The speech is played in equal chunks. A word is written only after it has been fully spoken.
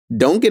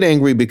Don't get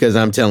angry because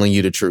I'm telling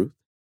you the truth.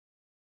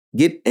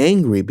 Get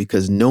angry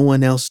because no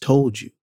one else told you.